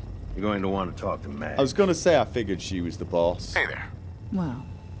boss. You're going to want to talk to Mags. I was going to say I figured she was the boss. Hey there. Well,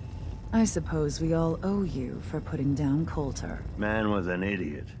 I suppose we all owe you for putting down Coulter. Man was an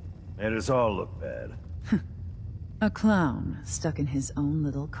idiot. Made us all look bad. A clown stuck in his own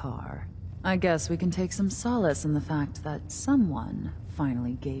little car. I guess we can take some solace in the fact that someone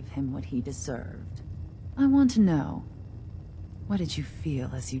finally gave him what he deserved. I want to know, what did you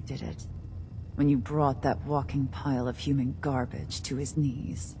feel as you did it? When you brought that walking pile of human garbage to his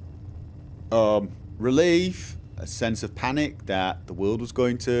knees? Relief, a sense of panic that the world was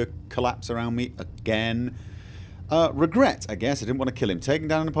going to collapse around me again. Regret, I guess. I didn't want to kill him. Taking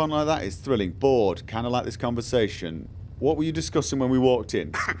down an opponent like that is thrilling. Bored, kind of like this conversation. What were you discussing when we walked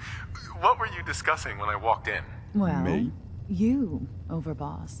in? What were you discussing when I walked in? Well, Me? You,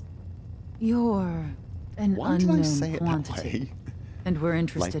 Overboss. You're an Why did I unknown say it that quantity. way? And we're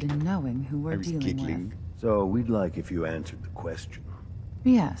interested Like in knowing who we're I was dealing giggling. with. So we'd like if you answered the question.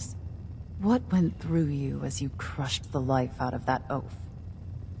 Yes. What went through you as you crushed the life out of that oaf?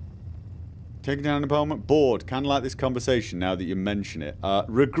 Taking down an opponent? Bored, kind of like this conversation now that you mention it.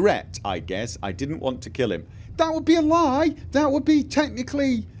 Regret, I guess. I didn't want to kill him. That would be a lie. That would be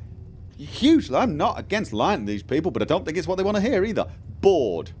technically huge. I'm not against lying to these people, but I don't think it's what they want to hear either.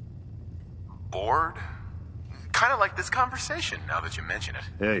 Bored. Bored? Kind of like this conversation, now that you mention it.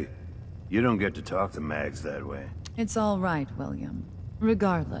 Hey, you don't get to talk to Mags that way. It's all right, William.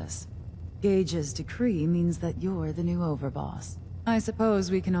 Regardless, Gage's decree means that you're the new Overboss. I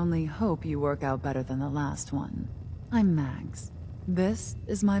suppose we can only hope you work out better than the last one. I'm Mags. This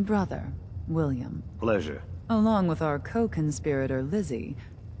is my brother, William. Pleasure. Along with our co-conspirator, Lizzie,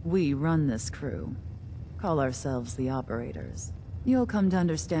 we run this crew. Call ourselves the Operators. You'll come to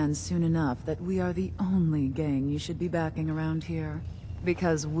understand soon enough that we are the only gang you should be backing around here.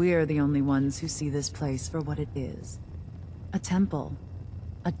 Because we're the only ones who see this place for what it is. A temple.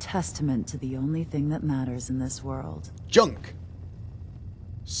 A testament to the only thing that matters in this world. Junk.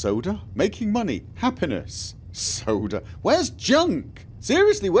 Soda? Making money. Happiness. Soda. Where's junk?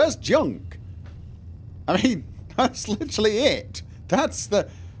 Seriously, where's junk? I mean, that's literally it. That's the...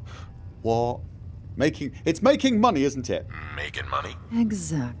 What? It's making money, isn't it? Making money?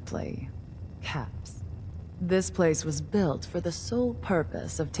 Exactly. Caps. This place was built for the sole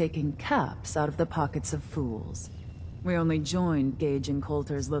purpose of taking caps out of the pockets of fools. We only joined Gage and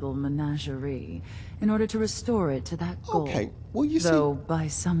Coulter's little menagerie in order to restore it to that goal. Okay, well you Though by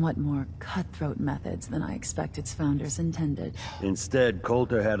somewhat more cutthroat methods than I expect its founders intended. Instead,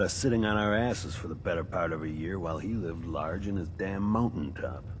 Coulter had us sitting on our asses for the better part of a year while he lived large in his damn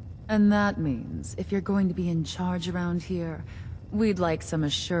mountaintop. And that means, if you're going to be in charge around here, we'd like some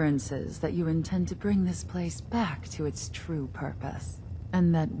assurances that you intend to bring this place back to its true purpose.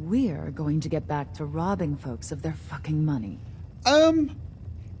 And that we're going to get back to robbing folks of their fucking money.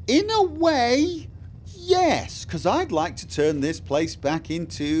 In a way, yes. Because I'd like to turn this place back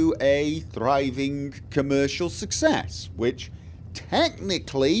into a thriving commercial success, which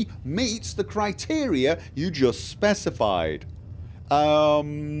technically meets the criteria you just specified.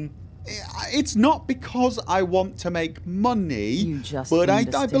 It's not because I want to make money, but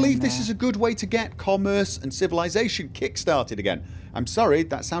I believe this is a good way to get commerce and civilization kick-started again. I'm sorry,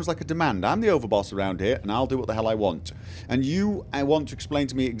 that sounds like a demand. I'm the overboss around here, and I'll do what the hell I want. And I want to explain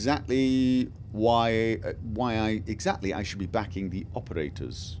to me exactly why I should be backing the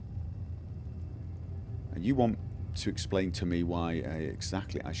Operators. And you want to explain to me why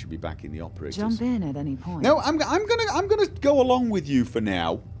exactly I should be backing the Operators. Jump in at any point. No, I'm gonna go along with you for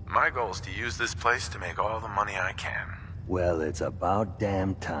now. My goal is to use this place to make all the money I can. Well, it's about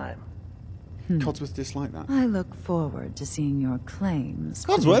damn time. Codsworth disliked that. I look forward to seeing your claims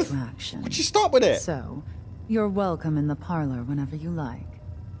Codsworth, come into action. would you stop with it? So, you're welcome in the parlor whenever you like.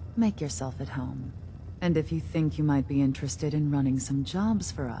 Make yourself at home. And if you think you might be interested in running some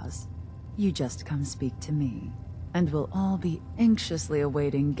jobs for us, you just come speak to me. And we'll all be anxiously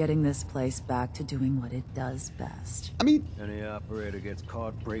awaiting getting this place back to doing what it does best. I mean... Any operator gets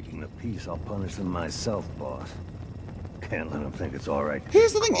caught breaking the peace, I'll punish them myself, boss. Can't let them think it's all right.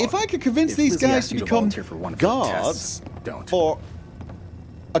 Here's the thing, if I could convince these guys to become guards for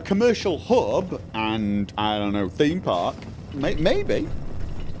a commercial hub and, I don't know, theme park, maybe.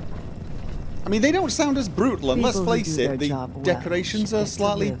 I mean, they don't sound as brutal, and let's face it, the decorations are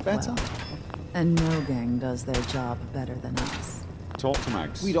slightly better. And no gang does their job better than us. Talk to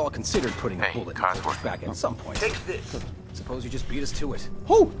Mags. We'd all considered putting a bullet in Codsworth's back at some point. Take this. Suppose you just beat us to it.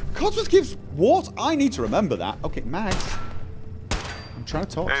 Oh, Codsworth gives what? I need to remember that. Okay, Mags. I'm trying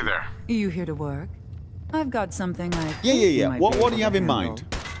to talk to you. Hey there. You here to work? I've got something I Yeah. What do you have in mind?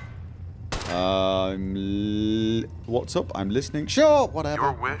 What's up? I'm listening. Sure, whatever.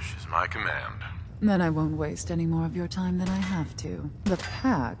 Your wish is my command. Then I won't waste any more of your time than I have to. The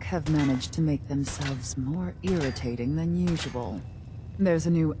pack have managed to make themselves more irritating than usual. There's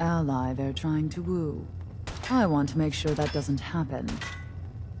a new ally they're trying to woo. I want to make sure that doesn't happen.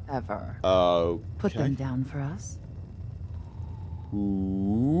 ever. Okay. Put them down for us.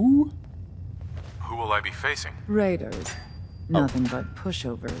 Who? Who will I be facing? Raiders. Nothing but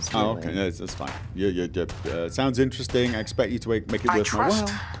pushovers, really. Oh, okay, no, that's fine. Sounds interesting. I expect you to make it worth my while.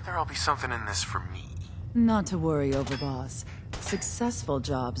 There'll be something in this for me. Not to worry, Overboss. Successful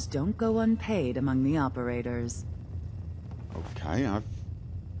jobs don't go unpaid among the operators. Okay,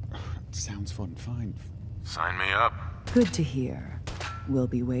 sounds fun. Fine. Sign me up. Good to hear. We'll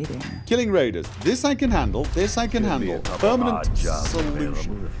be waiting. Killing raiders. This I can handle. This I can handle. Permanent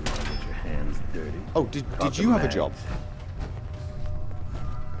solution. Oh, did you have a job?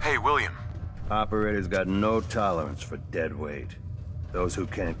 Hey, William. Operators got no tolerance for dead weight. Those who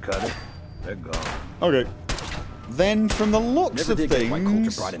can't cut it, they're gone. Okay. Then, from the looks of things, why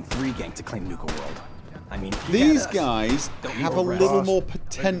Coulter brought in 3 gangs to claim Nuka-World. I mean, these guys have a little more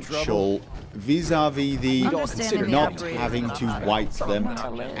potential vis-a-vis the not having to wipe them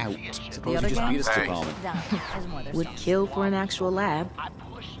out. The other gangs would kill for an actual lab,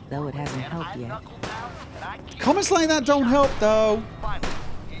 though it hasn't helped yet. Comments like that don't help, though.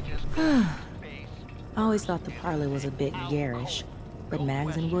 I always thought the parlor was a bit garish, but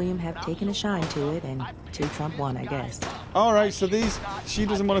Mags and William have taken a shine to it, and 2 Trump 1, I guess. Alright, so she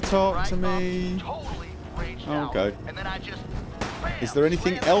doesn't want to talk to me. Okay. Is there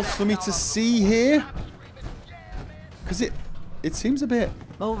anything else for me to see here? Because it seems a bit...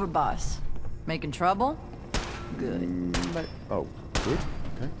 Overboss. Making trouble? Good. Oh, good.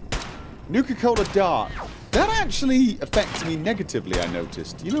 Okay. Nuka-Cola Dark. That actually affects me negatively, I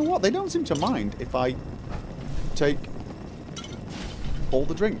noticed. You know what? They don't seem to mind if I take all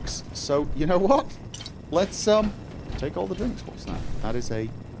the drinks. So, you know what? Let's take all the drinks. What's that? That is a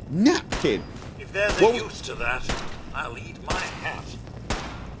napkin. If there's a use to that, I'll eat my hat.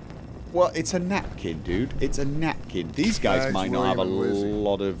 Well, it's a napkin, dude. It's a napkin. These guys might not have a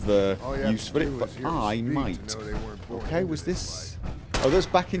lot of use for it, but I might. Okay, was this... Oh, that's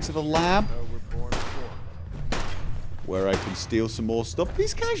back into the lab, where I can steal some more stuff.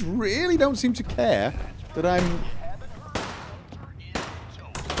 These guys really don't seem to care that I'm...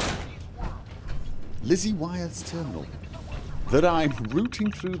 Lizzie Wyeth's terminal. That I'm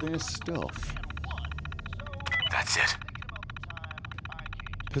rooting through their stuff. That's it.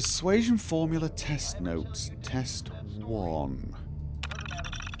 Persuasion formula test notes. Test 1.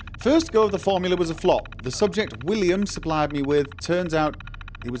 First go of the formula was a flop. The subject William supplied me with turns out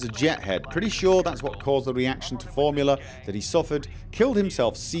he was a jethead. Pretty sure that's what caused the reaction to formula that he suffered. Killed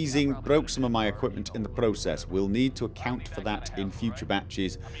himself seizing, broke some of my equipment in the process. We'll need to account for that in future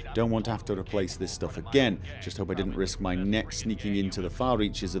batches. Don't want to have to replace this stuff again. Just hope I didn't risk my neck sneaking into the far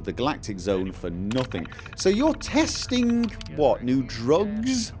reaches of the galactic zone for nothing. So you're testing, what, new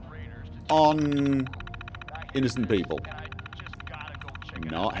drugs on innocent people?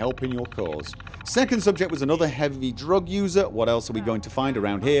 Not helping your cause. Second subject was another heavy drug user. What else are we going to find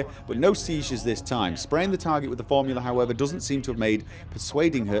around here? But no seizures this time. Spraying the target with the formula, however, doesn't seem to have made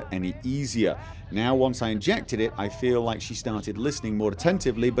persuading her any easier. Now, once I injected it, I feel like she started listening more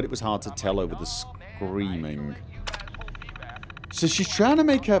attentively, but it was hard to tell over the screaming. So she's trying to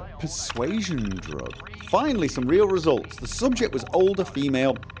make a persuasion drug. Finally, some real results. The subject was older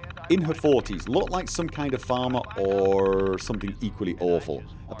female, in her 40s, looked like some kind of farmer or something equally awful.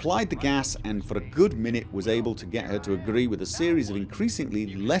 Applied the gas and for a good minute was able to get her to agree with a series of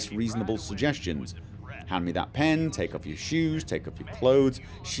increasingly less reasonable suggestions. Hand me that pen, take off your shoes, take off your clothes.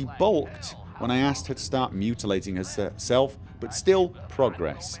 She balked when I asked her to start mutilating herself, but still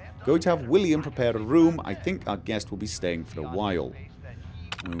progress. Going to have William prepare a room. I think our guest will be staying for a while.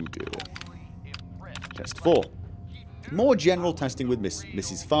 Oh dear. Test 4. More general testing with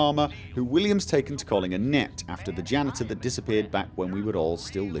Mrs. Farmer, who William's taken to calling Annette after the janitor that disappeared back when we were all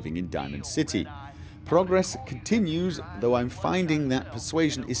still living in Diamond City. Progress continues, though I'm finding that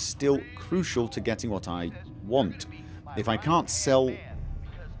persuasion is still crucial to getting what I want. If I can't sell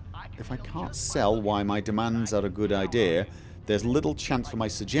why my demands are a good idea, there's little chance for my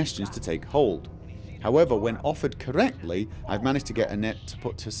suggestions to take hold. However, when offered correctly, I've managed to get Annette to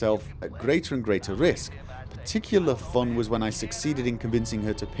put herself at greater and greater risk. Particular fun was when I succeeded in convincing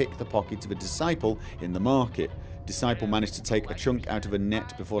her to pick the pocket of a disciple in the market. Disciple managed to take a chunk out of a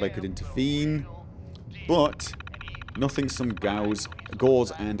net before I could intervene, but nothing some gauze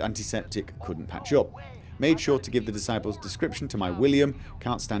and antiseptic couldn't patch up. Made sure to give the disciple's description to my William.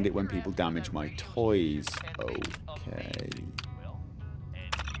 Can't stand it when people damage my toys. Okay.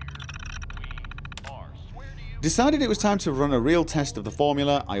 Decided it was time to run a real test of the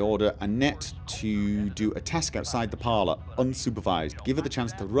formula. I order Annette to do a task outside the parlour, unsupervised. Give her the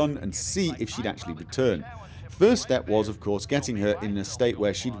chance to run and see if she'd actually return. First step was, of course, getting her in a state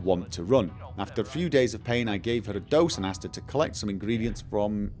where she'd want to run. After a few days of pain, I gave her a dose and asked her to collect some ingredients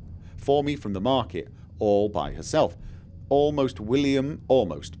for me from the market, all by herself. William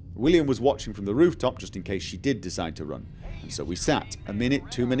was watching from the rooftop just in case she did decide to run. And so we sat, a minute,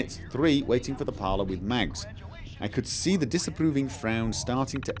 2 minutes, 3, waiting for the parlour with Mags. I could see the disapproving frown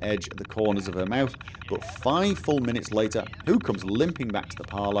starting to edge at the corners of her mouth, but 5 full minutes later, who comes limping back to the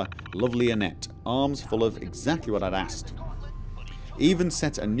parlour? Lovely Annette, arms full of exactly what I'd asked. Even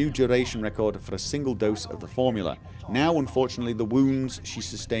set a new duration record for a single dose of the formula. Now, unfortunately, the wounds she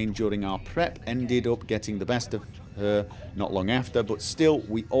sustained during our prep ended up getting the best of her not long after, but still,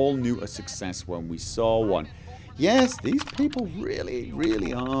 we all knew a success when we saw one. Yes, these people really,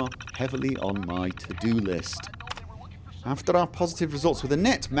 really are heavily on my to-do list. After our positive results with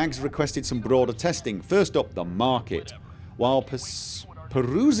Annette, Mags requested some broader testing. First up, the market. While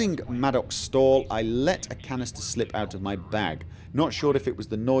perusing Maddox's stall, I let a canister slip out of my bag. Not sure if it was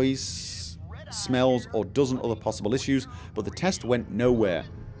the noise, smells, or dozen other possible issues, but the test went nowhere.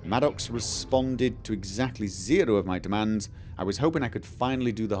 Maddox responded to exactly 0 of my demands. I was hoping I could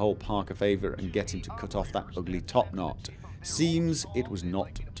finally do the whole Park a favour and get him to cut off that ugly top knot. Seems it was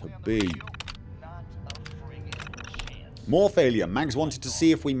not to be. More failure. Mags wanted to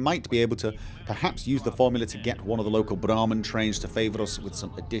see if we might be able to perhaps use the formula to get one of the local Brahmin trains to favour us with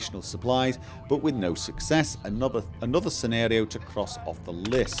some additional supplies, but with no success. Another scenario to cross off the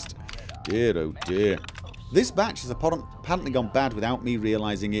list. Dear oh dear. This batch has apparently gone bad without me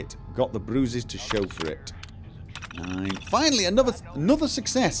realising it. Got the bruises to show for it. 9. Finally, another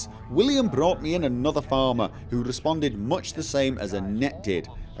success. William brought me in another farmer who responded much the same as Annette did.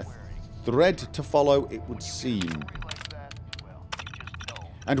 A thread to follow, it would seem.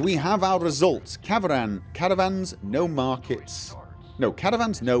 And we have our results. Caravans, no markets. No,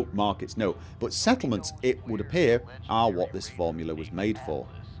 caravans, no. Markets, no. But settlements, it would appear, are what this formula was made for.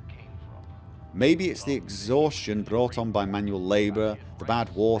 Maybe it's the exhaustion brought on by manual labour, the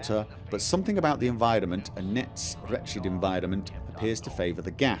bad water, but something about the environment, Annette's wretched environment, appears to favour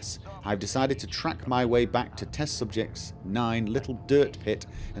the gas. I've decided to track my way back to test subjects 9 little dirt pit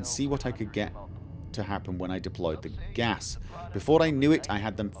and see what I could get to happen when I deployed the gas. Before I knew it, I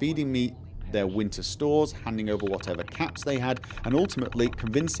had them feeding me their winter stores, handing over whatever caps they had, and ultimately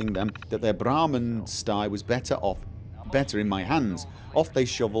convincing them that their Brahmin sty was better in my hands. Off they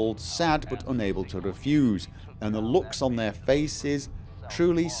shoveled, sad but unable to refuse, and the looks on their faces,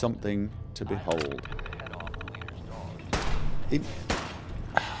 truly something to behold.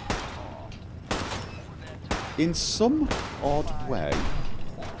 In some odd way...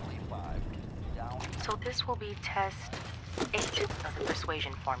 So this will be test 8 of the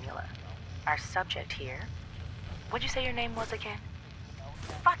persuasion formula. Our subject here... What'd you say your name was again?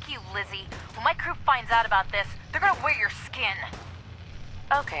 Fuck you, Lizzie. When my crew finds out about this, they're gonna wear your skin.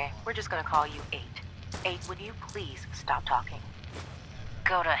 Okay, we're just gonna call you 8. 8, would you please stop talking?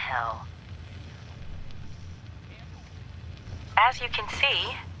 Go to hell. As you can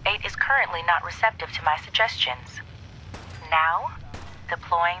see, 8 is currently not receptive to my suggestions. Now,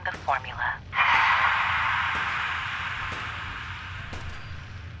 deploying the formula.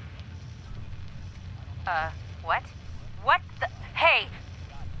 What? What the... Hey!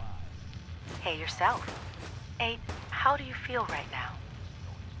 Hey yourself. 8, how do you feel right now?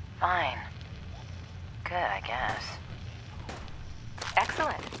 Fine. Good, I guess.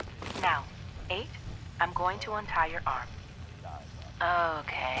 Excellent. Now, 8, I'm going to untie your arm.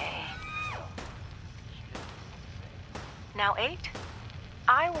 Okay. Now, 8,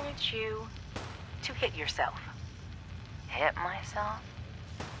 I want you to hit yourself. Hit myself?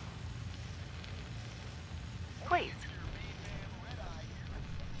 Please.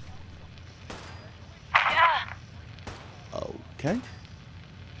 Okay.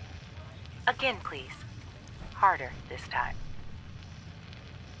 Again, please. Harder this time.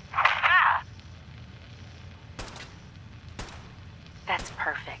 That's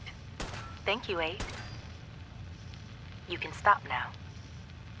perfect. Thank you, 8. You can stop now.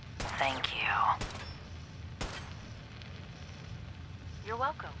 Thank you. You're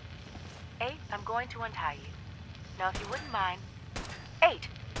welcome. 8, I'm going to untie you. Now, if you wouldn't mind... 8!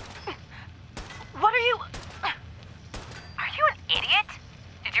 What are you... Are you an idiot?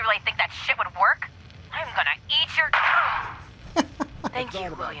 Did you really think that shit would work? I'm gonna eat your... Thank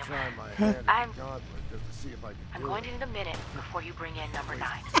you, William. I'm going to need a minute before you bring in number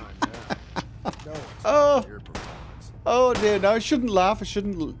 9. Oh dear, no, I shouldn't laugh. I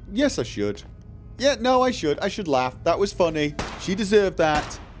shouldn't... Yes, I should. Yeah, no, I should. I should laugh. That was funny. She deserved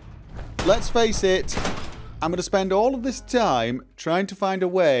that. Let's face it. I'm going to spend all of this time trying to find a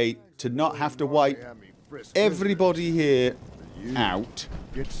way to not have to wipe everybody here out.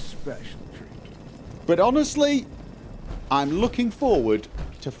 It's special treat. But honestly, I'm looking forward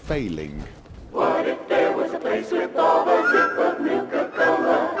to failing. What if there was a place with all the zip of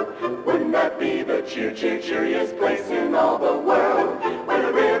Nuka-Cola? Wouldn't that be the cheeriest place in all the world? Where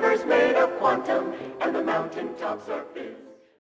the river's made of quantum and the mountain tops are